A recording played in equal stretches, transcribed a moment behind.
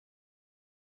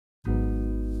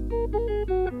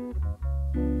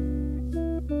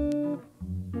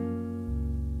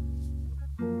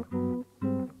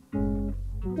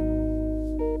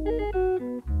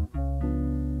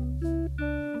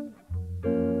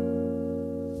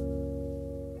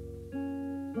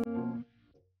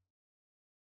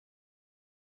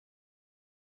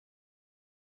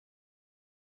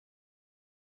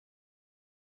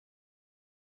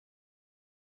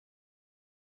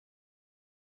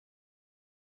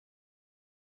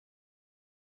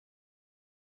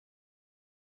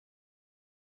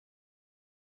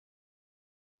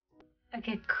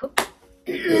Okay, cool.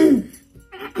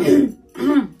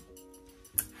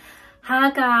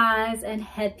 Hi guys, and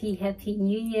happy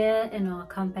new year, and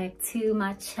welcome back to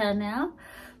my channel.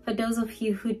 For those of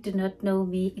you who do not know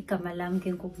me, igama lami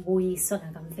nginguBuyiswa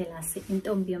Ngakamvelase,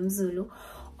 intombi yomZulu,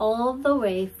 all the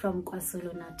way from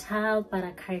KwaZulu-Natal, but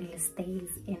I currently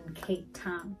stays in Cape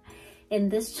Town. In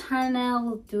this channel,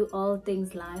 we'll do all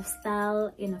things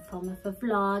lifestyle in a form of a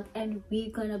vlog, and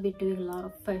we're gonna be doing a lot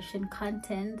of fashion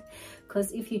content.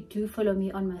 Because if you do follow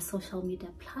me on my social media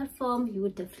platform, you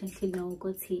would definitely know,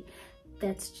 Goti,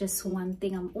 that's just one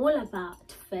thing I'm all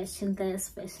about: fashion this,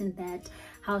 fashion that,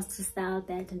 how to style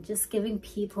that, and just giving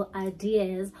people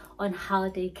ideas on how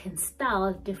they can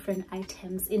style different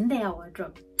items in their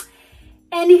wardrobe.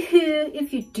 Anywho,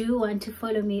 if you do want to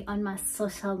follow me on my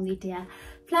social media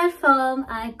platform,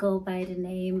 I go by the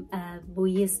name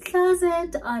Buyi's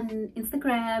Closet on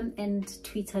Instagram, and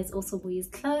Twitter is also Buyi's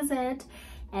Closet,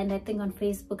 and I think on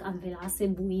Facebook I'm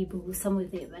Velase Buyi somewhere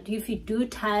there. But if you do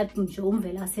type Mjom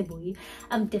Velase Buyi,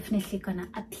 I'm definitely gonna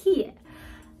appear.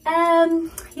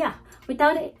 Yeah,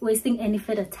 without wasting any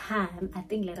further time, I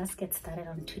think let us get started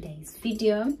on today's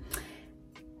video.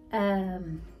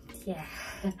 Yeah,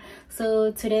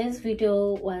 so today's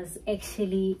video was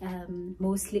actually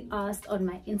mostly asked on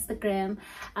my Instagram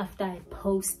after I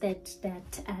posted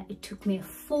that it took me a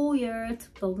full year to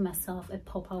build myself a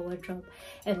proper wardrobe,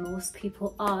 and most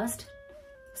people asked,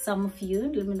 some of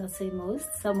you, let me not say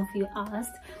most, some of you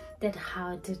asked that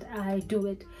how did I do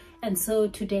it. And so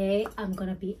today I'm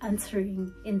gonna be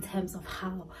answering in terms of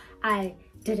how I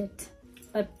did it.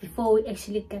 But before we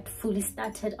actually get fully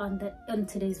started on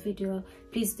today's video,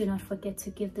 please do not forget to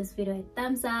give this video a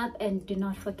thumbs up, and do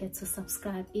not forget to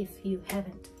subscribe if you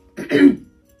haven't.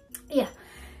 Yeah,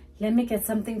 let me get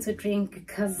something to drink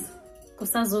because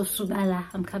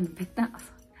I'm coming back now.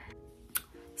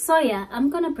 So yeah, I'm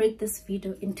gonna break this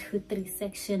video into 3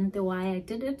 sections: the why I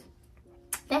did it,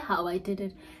 the how I did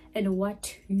it, and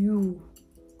what you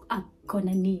are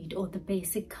gonna need, or the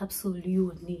basic capsule you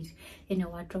would need in a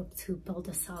wardrobe to build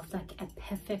yourself like a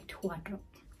perfect wardrobe.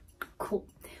 Cool.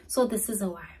 So this is a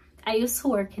why. I used to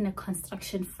work in a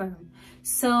construction firm.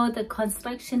 So the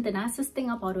nicest thing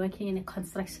about working in a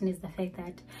construction is the fact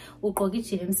that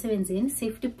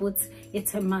safety boots,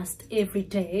 it's a must every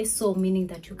day. So meaning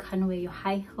that you can't wear your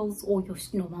high heels or your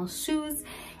normal shoes,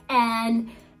 and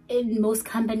in most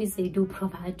companies they do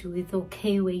provide with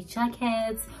okay weight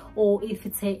jackets, or if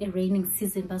it's a raining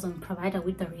season, doesn't provide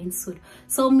with the rain suit.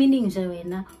 So meaning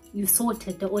you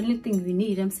sorted, the only thing you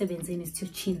need is your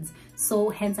chins. So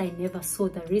hence I never saw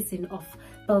the reason of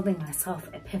building myself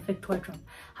a perfect wardrobe.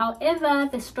 However,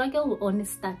 the struggle will only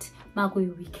start my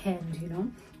weekend, you know,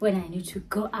 when I need to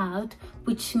go out,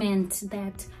 which meant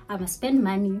that I must spend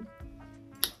money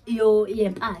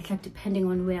depending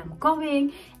on where I'm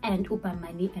going, and Uber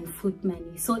money and food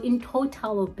money. So in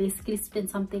total we'll basically spend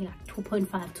something like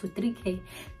 2.5 to 3k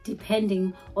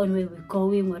depending on where we're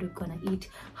going, what we're gonna eat,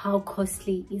 how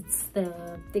costly it's the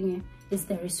thing is,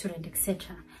 the restaurant,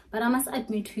 etc. But I must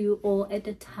admit to you all, at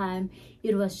the time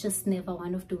it was just never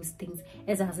one of those things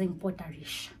as I was in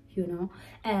Potarish, you know.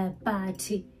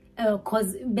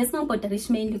 Cause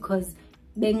mainly because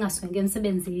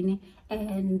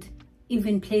and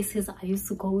even places I used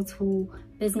to go to,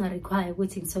 doesn't require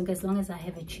waiting. So as long as I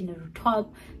have a chinero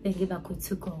top, then give a good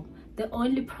to go. The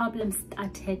only problem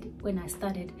started when I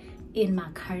started in my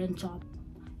current job,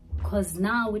 because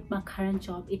now with my current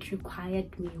job it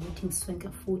required me waiting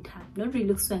swanker full time. Not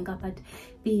really swanker, but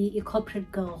be a corporate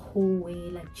girl who wear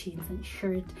like jeans and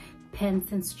shirt,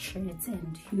 pants and shirts,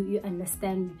 and you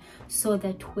understand me. So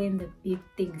that when the big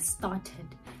thing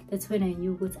started, that's when I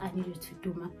knew what I needed to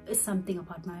do something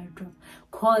about my wardrobe.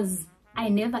 Cause I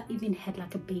never even had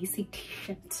like a basic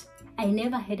t-shirt. I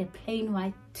never had a plain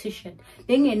white t-shirt,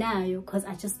 because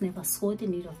I just never saw the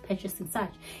need of purchasing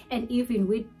such. And even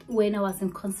when I was in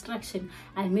construction,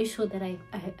 I made sure that I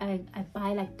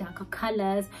buy like darker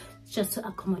colors just to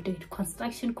accommodate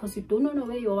construction, because you don't know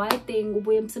where your white thing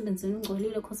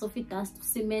because of it dust,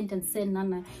 cement and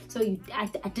sand. So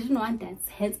I didn't want that,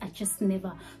 hence I just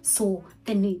never saw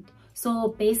the need. So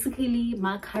basically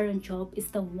my current job is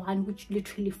the one which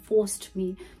literally forced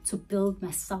me to build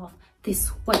myself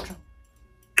this wardrobe.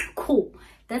 Cool.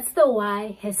 That's the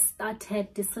why has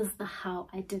started. This is the how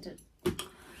I did it.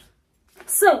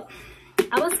 So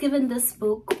I was given this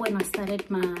book when I started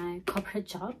my corporate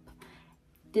job.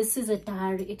 This is a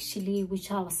diary actually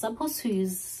which I was supposed to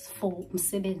use for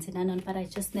Msebenzi, but I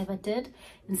just never did.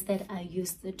 Instead I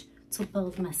used it to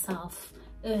build myself,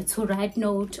 to write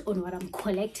note on what I'm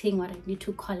collecting, what I need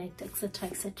to collect, etc,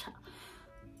 etc.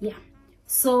 Yeah,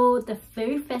 So the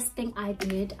very first thing I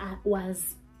did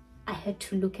was I had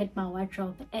to look at my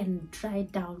wardrobe and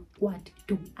write down, what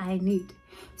do I need?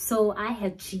 So I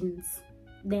had jeans.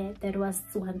 That was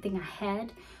one thing I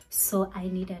had. So I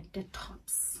needed the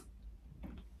tops.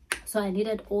 So I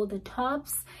needed all the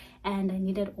tops, and I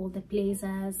needed all the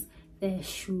blazers, the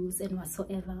shoes, and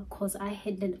whatsoever. Because I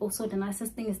had, and also the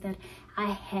nicest thing is that I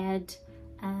had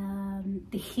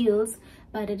the heels,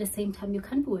 but at the same time you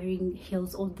can't be wearing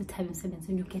heels all the time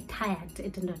and you get tired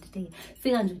at the end of the day.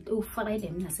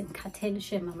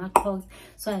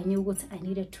 So I knew what I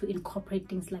needed to incorporate,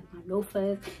 things like my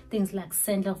loafers, things like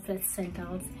flat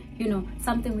sandals, you know,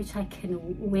 something which I can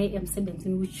wear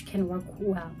and which can work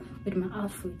well with my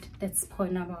outfit. That's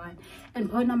point number one.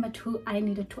 And point number two, I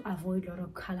needed to avoid a lot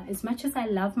of color. As much as I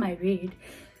love my red,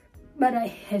 but I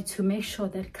had to make sure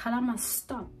that color must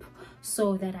stop,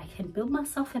 so that I can build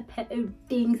myself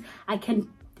things. I can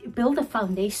build a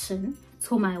foundation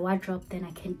to my wardrobe, then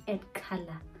I can add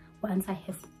color once I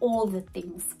have all the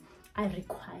things I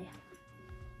require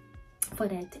for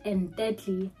that. And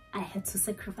thirdly, I had to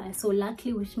sacrifice. So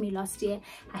luckily with me last year,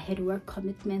 I had work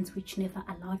commitments which never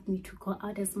allowed me to go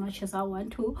out as much as I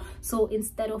want to. So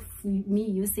instead of me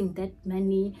using that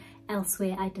money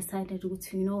elsewhere, I decided,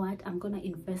 you know what, I'm gonna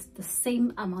invest the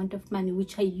same amount of money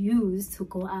which I used to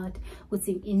go out, with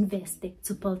investing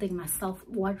to building myself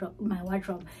my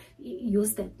wardrobe.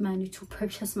 Use that money to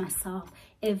purchase myself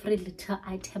every little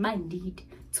item I need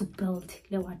to build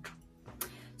the wardrobe.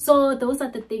 So those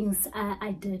are the things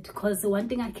I did, because the one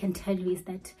thing I can tell you is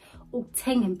that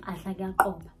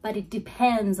but it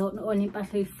depends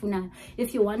on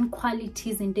if you want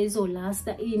qualities and days or last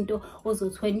into also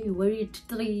when you wear it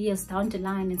 3 years down the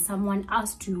line and someone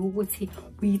asked you what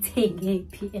we take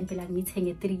and be like, me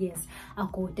take 3 years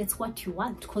ago, that's what you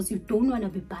want, because you don't want to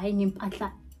be buying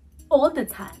impahla all the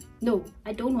time. No,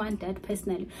 I don't want that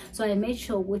personally. So I made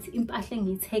sure with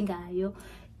impahla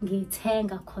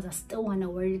because I still want to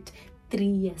wear it 3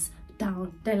 years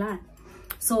down the line.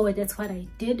 So that's what I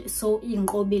did. So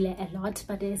ingobile a lot,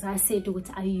 but as I said,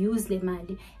 I use the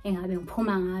money and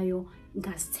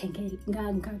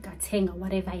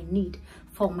whatever I need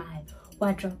for my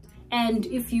wardrobe. And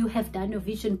if you have done your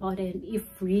vision board, and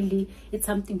if really it's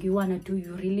something you want to do,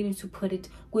 you really need to put it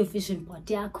with vision board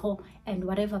yako, and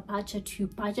whatever budget you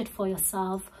budget for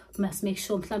yourself, you must make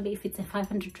sure if it's a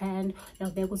 500 rand,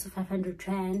 there goes 500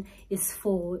 rand is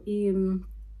for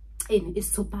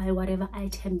is to buy whatever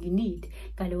item you need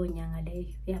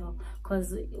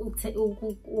because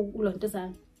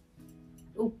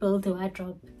build a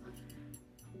wardrobe,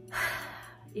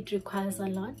 it requires a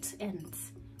lot, and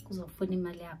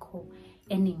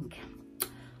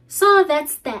so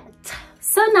that's that.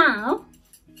 So now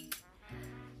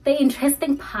the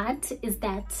interesting part is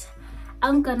that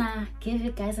I'm gonna give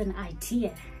you guys an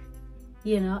idea.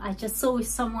 You know, I just saw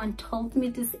someone told me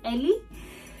this early.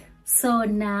 So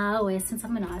now, since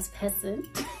I'm an nice person,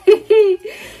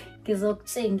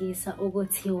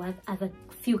 what are the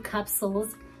few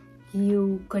capsules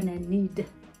you're gonna need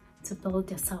to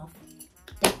build yourself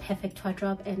that perfect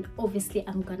wardrobe. And obviously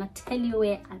I'm gonna tell you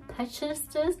where I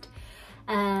purchased it,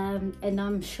 and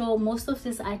I'm sure most of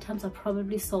these items are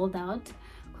probably sold out,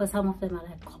 because some of them are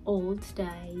like old,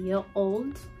 they're a year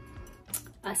old,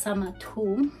 some are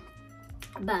 2,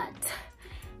 but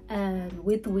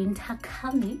with winter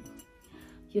coming,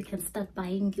 you can start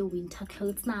buying your winter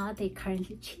clothes now. They're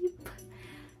currently cheap.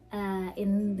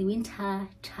 In the winter,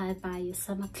 try buy your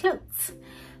summer clothes.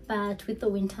 But with the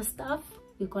winter stuff,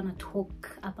 we're gonna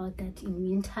talk about that in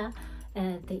winter.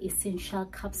 The essential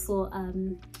capsule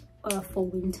for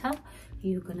winter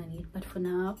you're gonna need, but for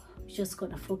now we're just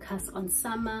gonna focus on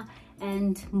summer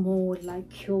and more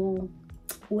like your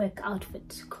work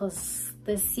outfit, because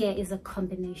this year is a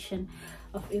combination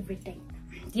of everything.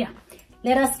 Yeah,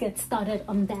 let us get started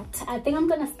on that. I think I'm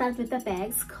gonna start with the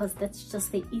bags, because that's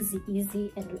just the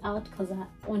easy and out, because I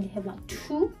only have like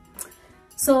 2.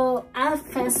 So I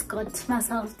first got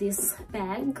myself this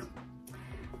bag.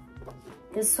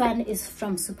 This one is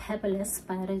from Superbalist,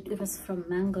 but it was from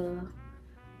Mango.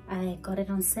 I got it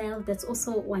on sale. That's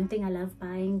also one thing I love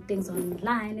buying things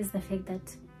online, is the fact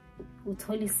that it's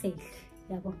totally safe.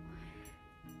 Yeah,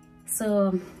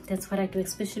 so that's what I do,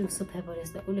 especially with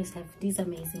Superbalist. They always have these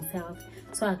amazing sales.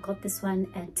 So I got this one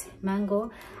at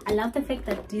Mango. I love the fact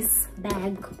that this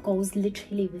bag goes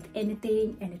literally with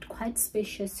anything, and it's quite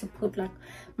spacious to put like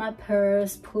my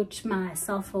purse, put my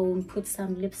cell phone, put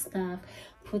some lip stuff,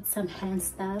 put some hand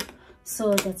stuff.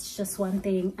 So that's just one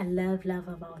thing I love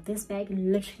about this bag. It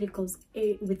literally goes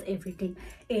with everything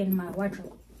in my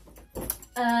wardrobe.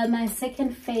 My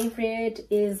second favorite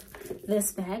is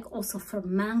this bag, also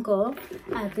from Mango.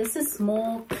 This is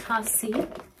more classy.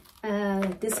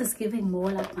 This is giving more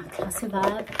like my classy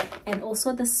vibe, and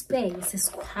also the space is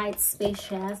quite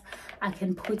spacious. I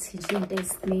can put it in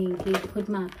this thing, put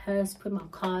my purse, put my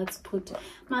cards, put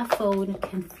my phone. It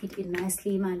can fit in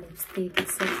nicely, my lipstick,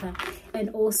 etc. And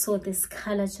also this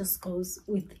color just goes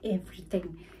with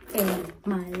everything in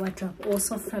my wardrobe.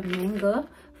 Also from Mango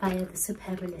via the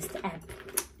Superbalist app.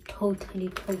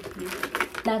 Totally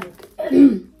love it.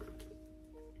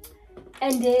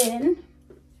 And then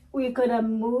we're gonna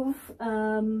move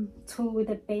to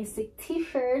the basic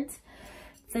t-shirt.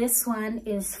 This one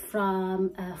is from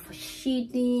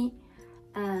Foschini.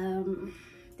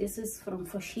 This is from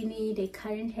Foschini. They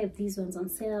currently have these ones on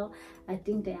sale. I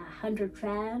think they are 100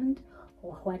 rand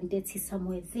or 130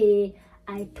 somewhere there.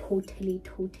 I totally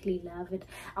love it.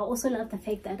 I also love the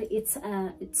fact that it's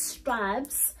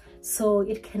stripes, so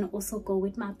it can also go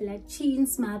with my black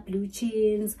jeans, my blue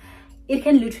jeans. It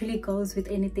can literally goes with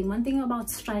anything. One thing about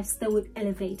stripes that would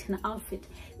elevate an outfit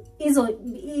is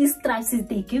stripes is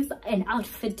they give an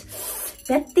outfit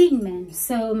that thing, man.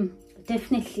 So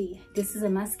definitely this is a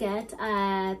must get.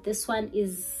 This one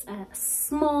is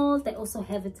small. They also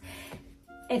have it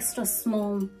extra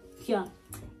small here,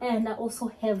 and I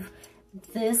also have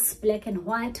this black and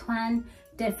white one.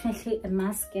 Definitely a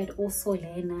must get. Also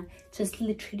Lena, just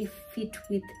literally fit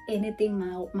with anything.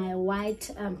 My white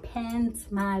pants,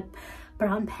 my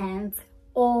brown pants,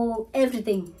 or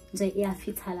everything.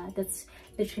 That's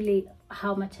literally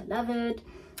how much I love it.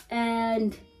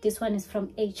 And this one is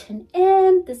from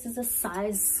H&M. This is a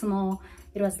size small.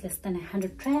 It was less than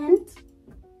 100 rand.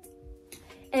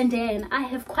 And then I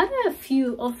have quite a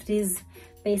few of these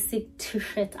basic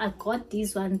t-shirts. I got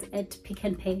these ones at Pick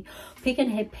n Pay. Pick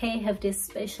n Pay have this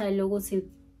special logos.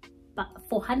 You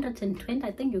 420,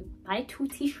 I think. You buy 2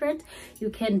 t-shirts.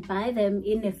 You can buy them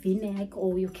in a v-neck,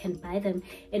 or you can buy them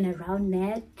in a round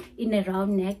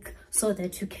neck, so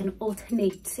that you can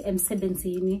alternate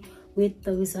emsebenzini with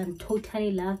those. I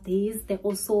totally love these. They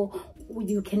also,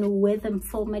 you can wear them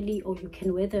formally, or you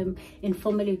can wear them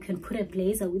informally. You can put a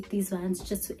blazer with these ones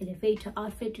just to elevate your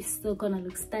outfit. You're still gonna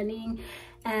look stunning.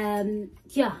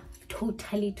 Yeah,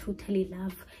 totally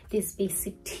love this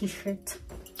basic t-shirt.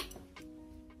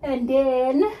 And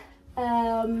then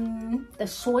the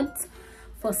shorts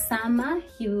for summer,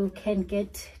 you can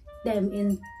get them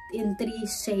in 3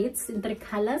 shades, in 3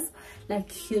 colors,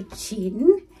 like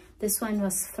Eugene. This one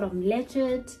was from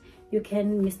Legit. You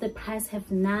can, Mr. Price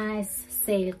have nice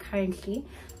sale currently.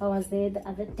 I was there the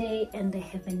other day and they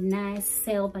have a nice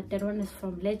sale, but that one is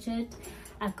from Legit.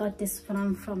 I got this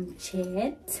one from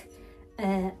Jet.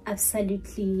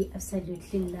 Absolutely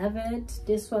love it.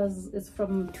 It's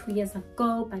from 2 years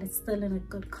ago, but it's still in a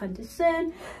good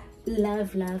condition.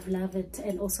 Love it.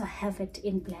 And also have it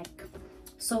in black.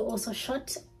 So also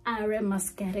short are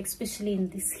must get, especially in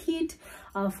this heat.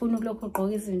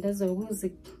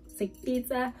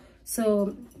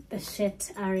 So the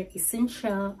shirts are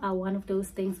essential, are one of those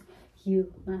things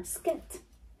you must get.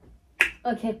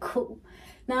 Okay, cool.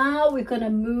 Now we're gonna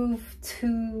move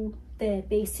to the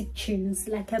basic jeans.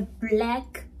 Like a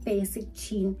black basic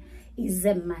jean is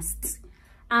a must.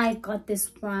 I got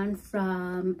this one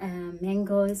from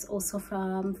Mango. It's also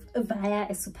from via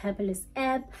a Superbalist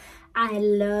app. I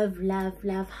love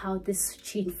how this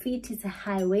jean fit. It's a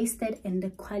high-waisted, and the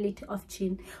quality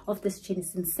of this jean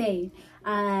is insane.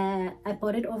 I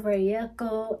bought it over a year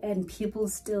ago, and people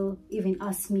still even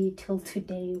ask me till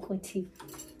today,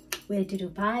 where did you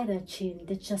buy that jean?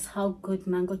 That's just how good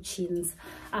Mango jeans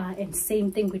are. And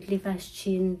same thing with Levi's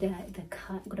jean.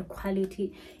 The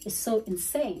quality is so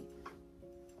insane.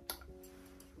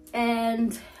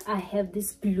 And I have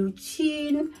this blue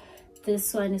jean.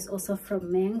 This one is also from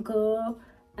Mango.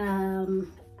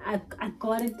 I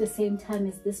got it the same time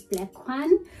as this black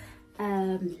one.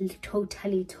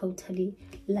 Totally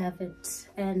love it.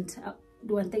 And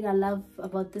one thing I love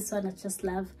about this one, I just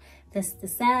love this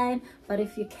design. But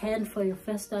if you can, for your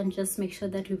first one, just make sure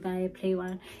that you buy a plain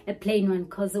one,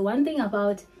 because the one thing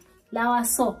about Lawa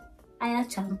So I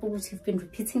jump, which you've been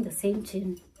repeating the same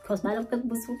jean, because my love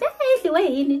was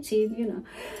way in jean, you know,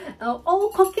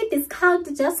 or cocky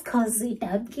discount just cause it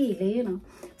you know.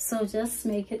 So just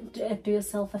make it, do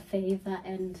yourself a favor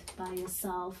and buy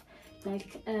yourself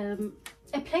like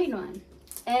a plain one.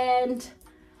 And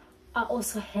I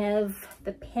also have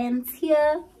the pants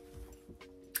here.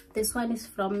 This one is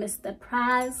from Mr.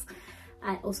 Price.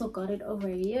 I also got it over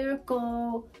a year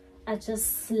ago. I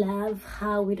just love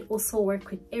how it also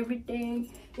works with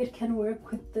everything. It can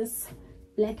work with this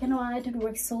black and white. It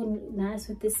works so nice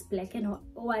with this black and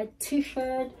white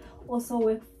t-shirt. Also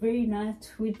works very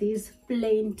nice with this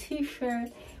plain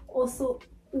t-shirt. Also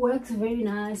works very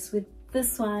nice with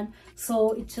this one.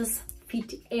 So it just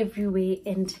fit everywhere,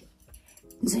 and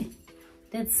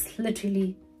that's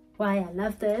literally why I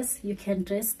love this. You can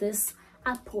dress this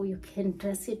up or you can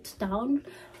dress it down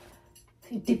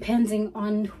depending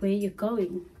on where you're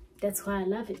going. That's why I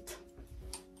love it.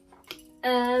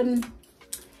 And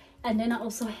then I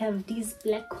also have these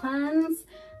black ones,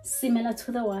 similar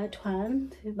to the white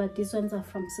one, but these ones are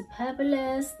from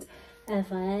Superbalist.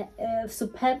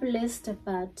 Superbalist,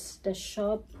 but the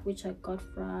shop which I got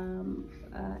from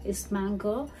is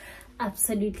Mango.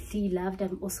 Absolutely love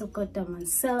them. Also got them on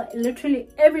sale. Literally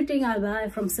everything I buy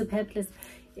from Superbalist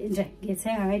gets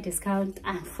a high discount.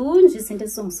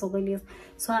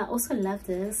 So I also love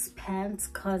this pants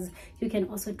because you can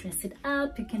also dress it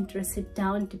up, you can dress it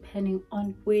down depending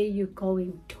on where you're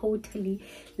going. Totally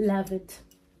love it.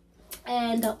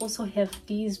 And I also have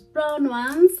these brown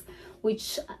ones,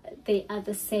 which they are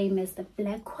the same as the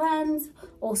black ones,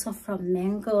 also from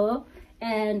Mango.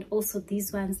 And also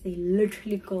these ones, they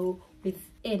literally go with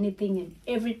anything and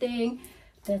everything.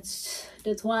 That's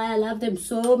why I love them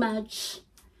so much.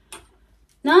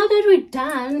 Now that we're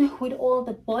done with all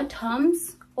the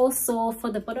bottoms, also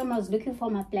for the bottom I was looking for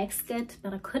my black skirt,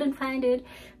 but I couldn't find it.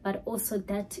 But also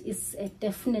that is a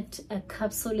definite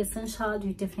capsule essential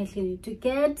you definitely need to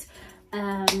get,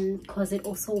 because it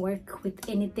also works with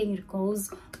anything. It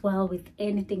goes well with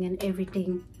anything and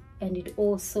everything, and it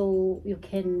also, you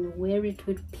can wear it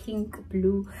with pink,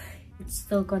 blue, it's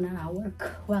still gonna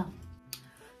work well.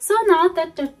 So now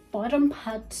that the bottom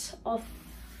part of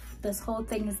this whole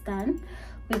thing is done,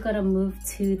 we're gonna move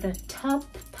to the top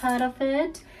part of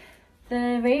it.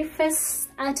 The very first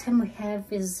item we have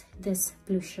is this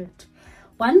blue shirt.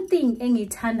 One thing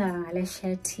engithanda ngale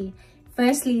shirt,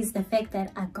 firstly, is the fact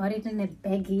that I got it in a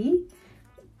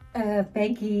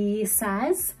baggy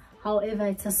size. However,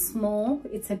 it's a small,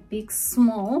 it's a big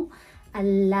small. I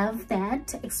love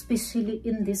that, especially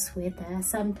in this weather.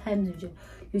 Sometimes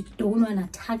you don't want to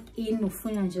tuck in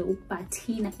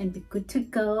and be good to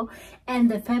go.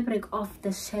 And the fabric of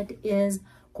the shirt is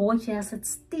gorgeous.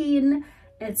 It's thin,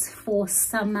 it's for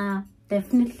summer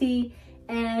definitely.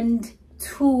 And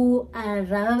two, I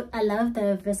love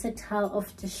the versatile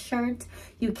of the shirt.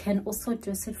 You can also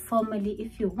dress it formally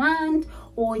if you want,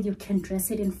 or you can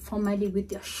dress it informally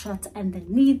with your shirt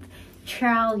underneath.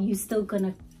 Child, you're still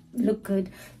gonna look good.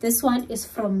 This one is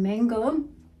from Mango.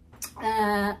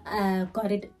 I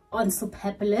got it on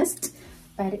Superbalist,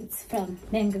 but it's from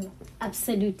Mango.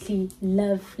 Absolutely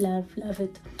love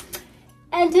it.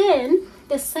 And then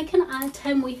the second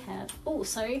item we have,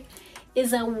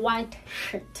 is a white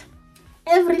shirt.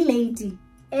 Every lady,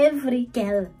 every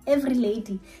girl, every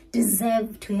lady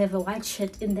deserves to have a white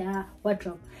shirt in their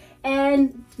wardrobe.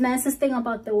 And nicest thing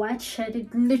about the white shirt,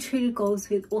 it literally goes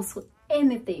with also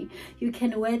anything. You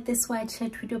can wear this white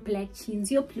shirt with your black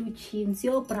jeans, your blue jeans,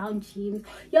 your brown jeans,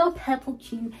 your purple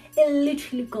jeans. It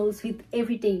literally goes with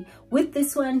everything. With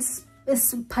this one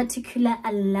in particular,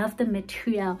 I love the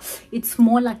material. It's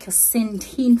more like a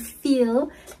sateen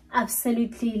feel.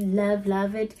 Absolutely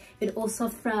love it. It also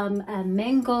from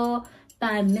Mango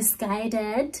by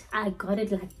Misguided. I got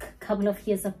it like a couple of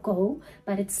years ago,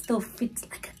 but it still fits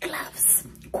like a gloves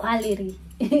quality.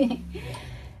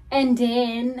 And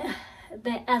then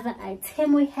the other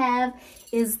item we have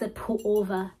is the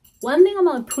pullover. One thing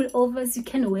about pullovers, you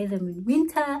can wear them in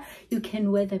winter, you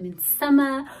can wear them in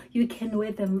summer, you can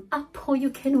wear them up or you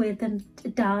can wear them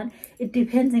down. It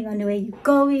depending on where you're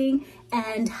going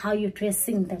and how you're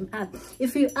dressing them up.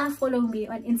 If you are following me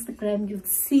on Instagram, you'll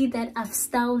see that I've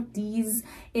styled these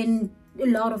in a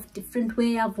lot of different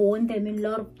ways. I've worn them in a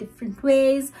lot of different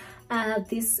ways.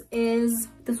 This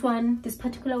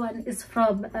particular one is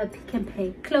from Pick n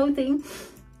Pay clothing.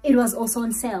 It was also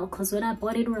on sale because when I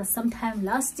bought it was sometime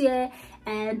last year,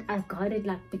 and I got it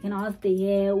like beginning of the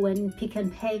year when Pick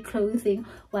n Pay clothing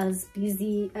was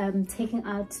busy taking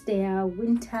out their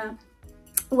winter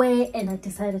wear, and I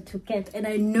decided to get, and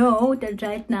I know that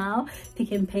right now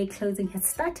Pick n Pay clothing has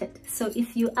started. So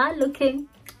if you are looking,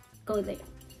 go there.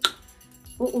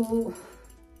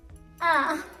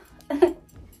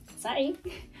 Sorry.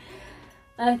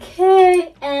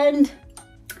 Okay, and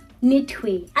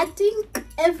knitwear. I think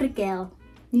every girl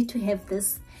need to have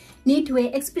this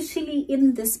knitwear, especially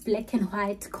in this black and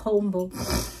white combo.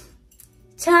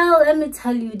 Child, let me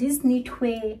tell you, this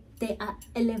knitwear they are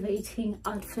elevating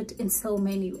outfit in so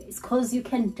many ways, because you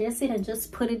can dress it and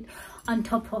just put it on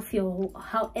top of your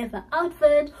however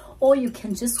outfit, or you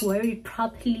can just wear it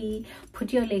properly,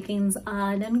 put your leggings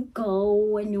on and go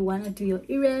when you want to do your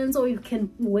errands, or you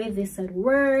can wear this at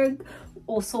work,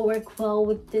 also work well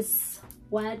with this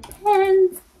white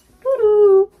pants.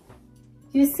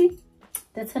 You see,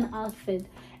 that's an outfit.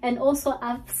 And also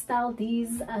I've styled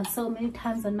these so many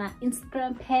times on my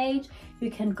Instagram page.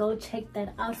 You can go check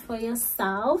that out for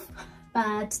yourself.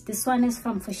 But this one is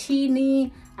from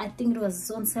Foschini. I think it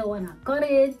was on sale when I got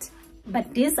it.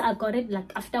 But this, I got it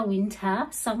like after winter,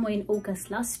 somewhere in August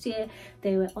last year.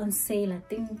 They were on sale, I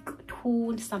think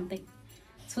 2 something.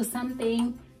 So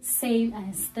something same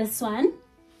as this one.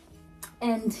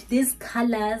 And these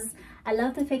colors, I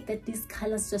love the fact that these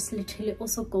colors just literally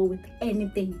also go with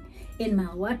anything in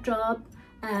my wardrobe.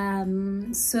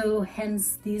 So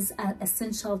hence these are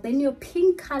essential. Then your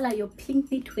pink color, your pink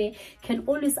knitwear can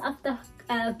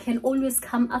always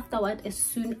come afterward as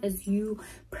soon as you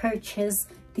purchase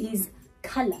these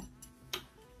color.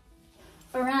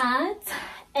 All right,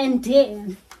 and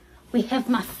then we have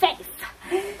my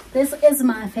this is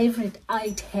my favorite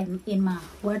item in my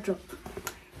wardrobe.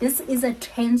 This is a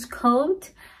trench coat.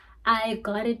 I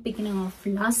got it beginning of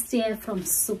last year from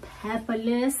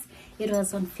Superbalist. It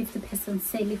was on 50%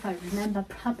 sale if I remember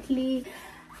properly.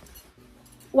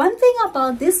 One thing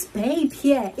about this babe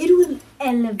here, it will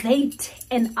elevate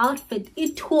an outfit.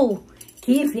 It will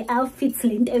give the outfits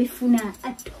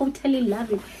I totally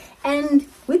love it. And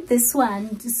with this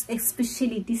one, just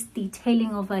especially this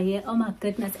detailing over here, oh my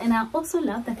goodness. And I also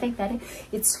love the fact that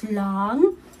it's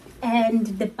long,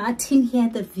 and the button here,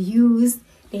 the views,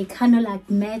 they kind of like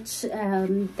match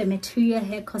the material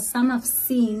here, because some I've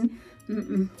seen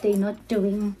they're not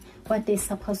doing what they're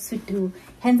supposed to do.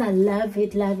 Hence I love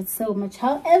it so much.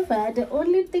 However, the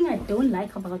only thing I don't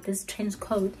like about this trench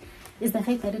coat is the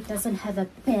fact that it doesn't have a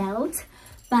belt.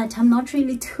 But I'm not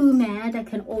really too mad. I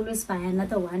can always buy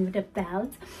another one with a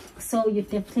belt. So you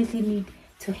definitely need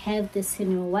to have this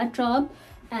in your wardrobe.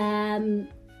 I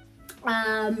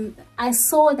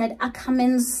saw that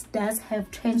Ackermans does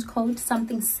have trench coat,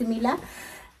 something similar.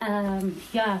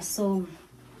 Yeah, so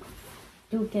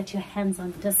do get your hands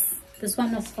on this. This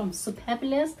one was from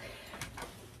Superbalist.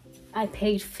 I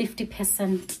paid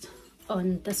 50%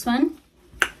 on this one.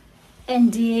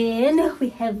 And then we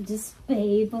have this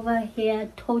babe over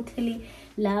here. Totally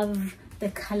love the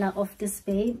color of this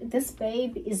babe. This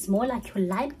babe is more like your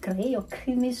light gray or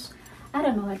creamish. I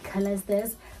don't know what color is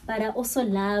this, but I also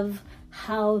love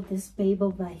how this babe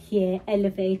over here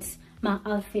elevates my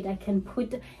outfit. I can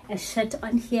put a shirt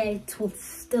on here, it will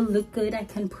still look good. I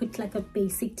can put like a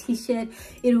basic t-shirt,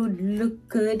 it would look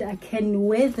good. I can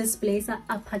wear this blazer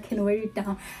up, I can wear it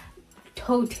down,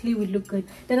 totally would look good.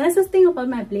 The nicest thing about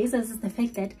my blazers is the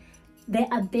fact that they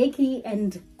are baggy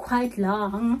and quite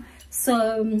long,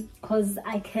 so because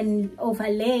I can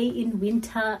overlay in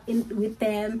winter with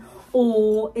them,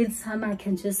 or in summer I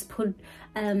can just put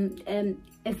a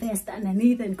vest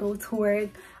underneath and go to work.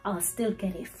 I'll still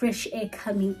get a fresh air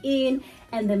coming in,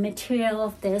 and the material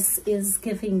of this is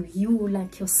giving you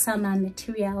like your summer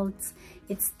materials.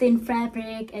 It's thin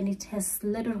fabric and it has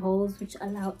little holes which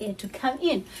allow air to come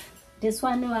in. This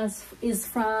one is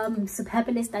from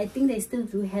Superbalist. I think they still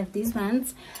do have these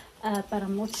ones, but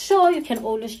I'm not sure. You can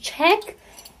always check.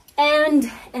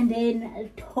 And then I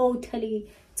totally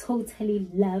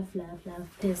love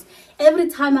this. Every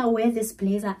time I wear this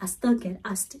blazer, I still get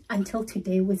asked until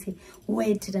today with it,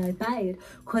 where did I buy it?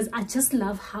 Because I just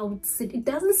love how it sits. It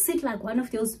doesn't sit like one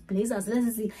of those blazers,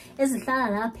 let's see, and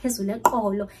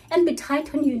be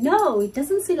tight on you. No, it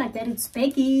doesn't sit like that. It's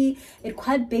baggy, it's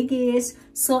quite biggish,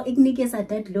 so it gives a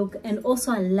that look. And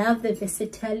also I love the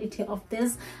versatility of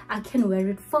this. I can wear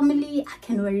it formally, I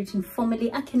can wear it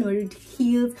informally, I can wear it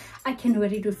heels, I can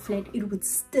wear it with flat. It would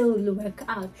still work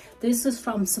out. This is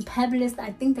from Superbalist.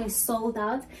 I think they sold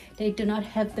out. They do not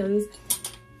have those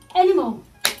anymore.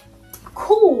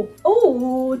 Cool.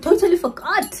 Oh, totally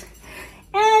forgot.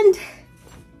 And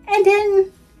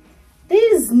then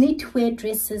these knitwear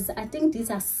dresses, I think these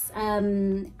are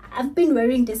I've been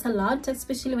wearing this a lot,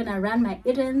 especially when I run my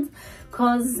errands,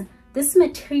 because this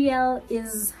material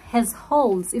has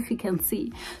holes, if you can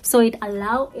see, so it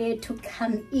allows air to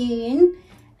come in.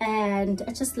 And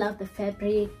I just love the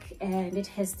fabric, and it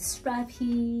has the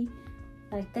strappy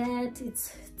like that.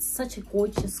 It's such a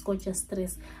gorgeous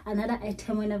dress. Another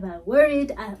item, whenever I wear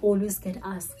it, I always get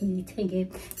asked me.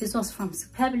 This was from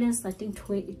Superbalist. I think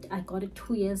I got it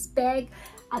 2 years back.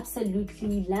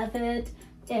 Absolutely love it.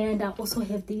 And I also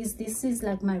have these. This is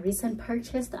like my recent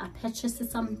purchase. I purchased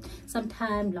it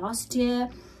sometime last year.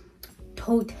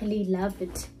 totally love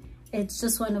it. It's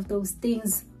just one of those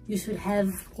things you should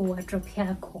have wardrobe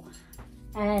yako.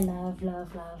 I love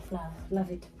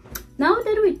it. Now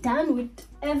that we're done with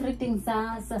everything,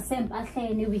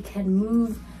 we can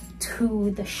move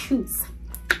to the shoes.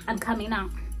 I'm coming now.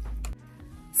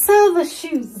 So the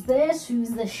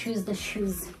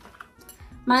shoes.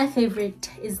 My favorite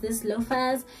is these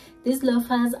loafers. These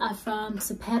loafers are from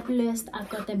Superbalist. I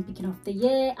got them beginning of the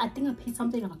year. I think I paid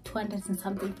something like 200 and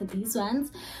something for these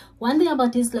ones. One thing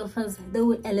about these loafers, they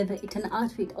will elevate an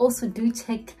outfit. Also, do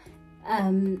check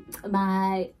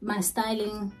my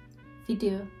styling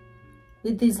video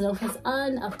with these loafers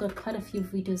on. I've got quite a few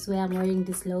videos where I'm wearing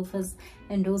these loafers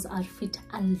and those outfits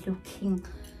are looking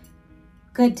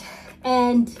good.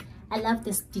 And I love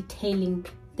this detailing.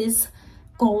 This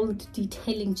gold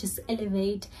detailing just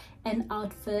elevate an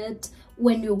outfit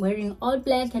when you're wearing all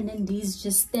black, and then these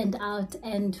just stand out.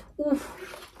 And oof,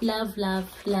 love them.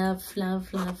 They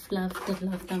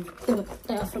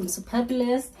are from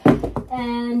Superbalist.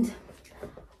 And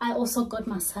I also got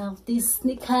myself these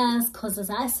sneakers because,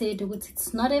 as I said,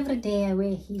 it's not every day I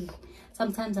wear heels.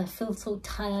 Sometimes I feel so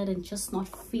tired and just not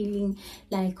feeling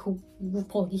like a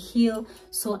heel,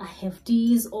 so I have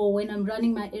these. Or when I'm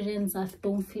running my errands, I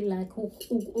don't feel like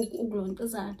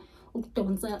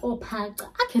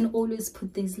I can always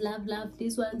put these. Love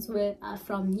these ones are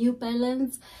from New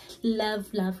Balance.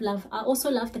 Love. I also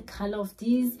love the color of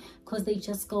these because they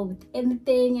just go with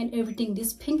anything and everything.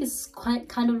 This pink is quite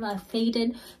kind of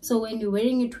faded, so when you're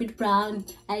wearing it with brown,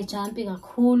 I jumping a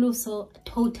cool, so I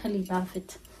totally love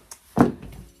it.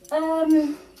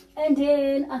 And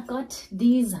then I got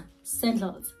these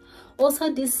sandals.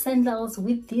 Also these sandals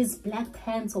with these black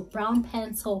pants or brown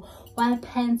pants or white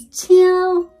pants.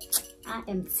 Chill, I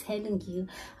am telling you,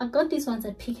 I got these ones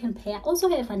at Pick and Pay. I also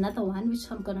have another one which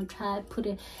I'm gonna try put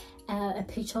a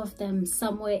picture of them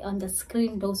somewhere on the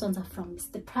screen. Those ones are from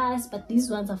Mr. Price, but these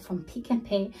ones are from Pick and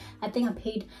Pay. I think I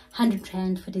paid 100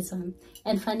 Rand for this one.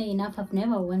 And funny enough, I've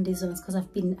never worn these ones because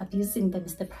I've been abusing the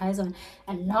Mr. Price one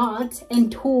a lot,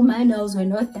 and two, my nails were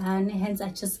not done, hence I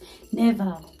just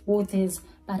never wore this.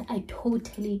 But I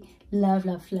totally love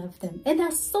them, and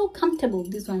they're so comfortable.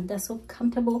 These ones, they're so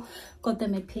comfortable. Got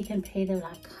them at Pick and Pay. They're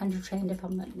like 100 Rand if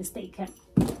I'm not mistaken.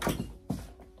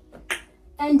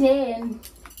 And then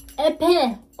a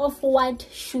pair of white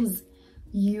shoes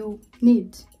you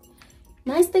need.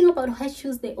 Nice thing about white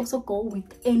shoes, they also go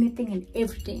with anything and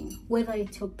everything, whether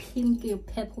it's your pink, your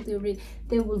purple, your red,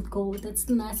 they will go. That's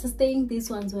the nicest thing. These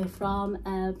ones were from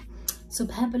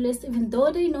Superbalist, even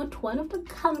though they're not one of the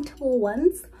comfortable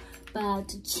ones,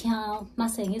 but ciao,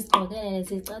 that's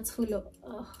full of,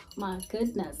 oh my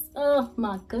goodness,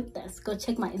 go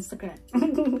check my Instagram.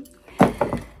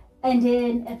 And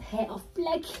then a pair of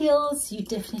black heels you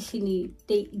definitely need.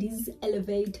 These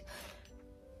elevate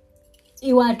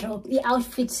your wardrobe, the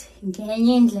outfit. And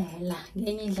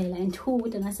two,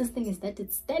 the nicest thing is that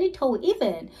it's steady toe.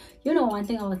 Even, you know, one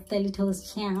thing about steady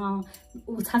toes, when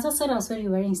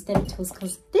you're wearing steady toes,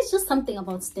 because there's just something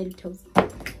about steady toes.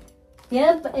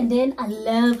 Yep. And then I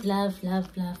love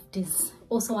this.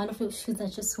 Also one of those shoes I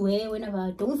just wear whenever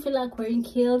I don't feel like wearing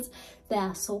heels. They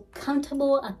are so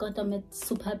comfortable. I got them at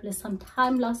Superbalist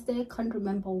sometime last year, can't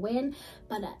remember when,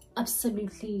 but I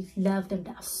absolutely love them.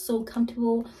 They are so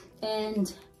comfortable,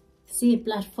 and see,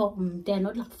 platform, they're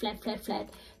not like flat,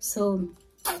 so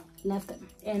love them.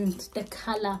 And the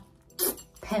color,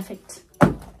 perfect.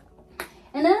 And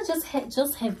then I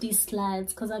just have these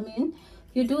slides, because I mean,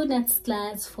 you do net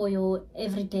slides for your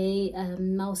everyday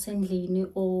mouse and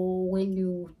lean, or when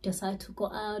you decide to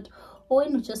go out, or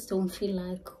when you just don't feel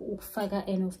like figure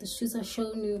any of the shoes I've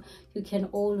shown you, you can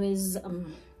always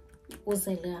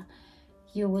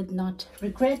you would not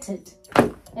regret it.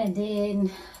 And then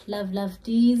love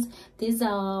these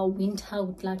are winter, I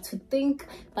would like to think,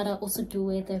 but I also do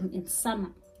wear them in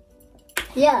summer.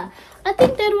 Yeah, I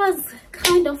think that was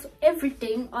kind of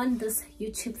everything on this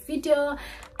YouTube video.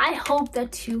 I hope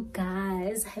that you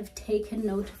guys have taken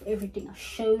note of everything I've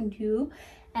shown you,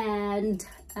 and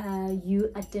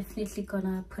you are definitely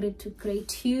gonna put it to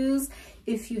great use.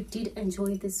 If you did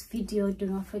enjoy this video, do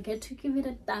not forget to give it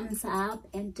a thumbs up,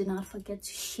 and do not forget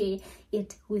to share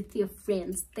it with your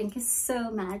friends. Thank you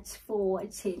so much for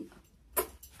watching.